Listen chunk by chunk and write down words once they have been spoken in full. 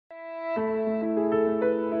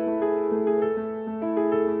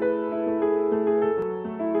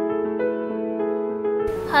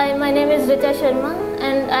Hi, my name is Richa Sharma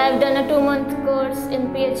and I have done a 2-month course in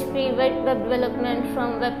PHP Web Development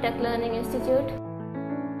from Webtech Learning Institute.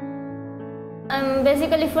 I'm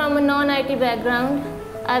basically from a non-IT background.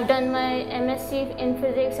 I've done my MSc in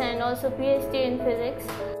physics and also PhD in physics.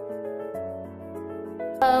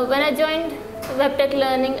 When I joined Webtech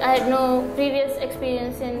Learning, I had no previous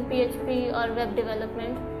experience in PHP or web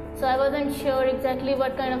development, so I wasn't sure exactly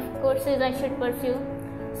what kind of courses I should pursue.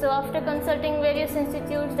 So after consulting various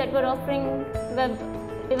institutes that were offering web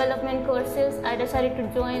development courses, I decided to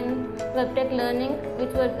join Webtech Learning, which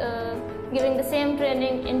was giving the same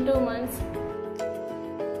training in 2 months.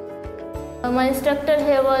 My instructor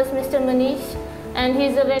here was Mr. Manish, and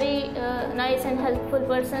he's a very nice and helpful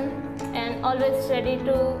person and always ready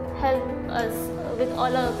to help us with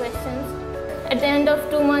all our questions. At the end of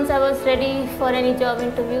 2 months, I was ready for any job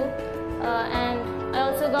interview, and I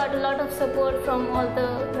also got a lot of support from all the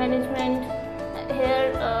management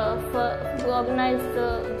here who organized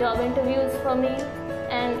the job interviews for me,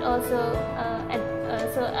 and also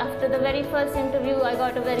so after the very first interview I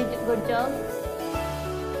got a very good job.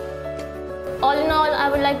 All in all, I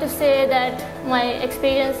would like to say that my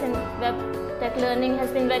experience in Webtech Learning has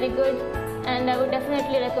been very good, and I would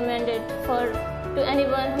definitely recommend it to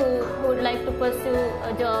anyone who would like to pursue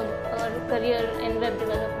a job or career in web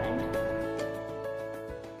development.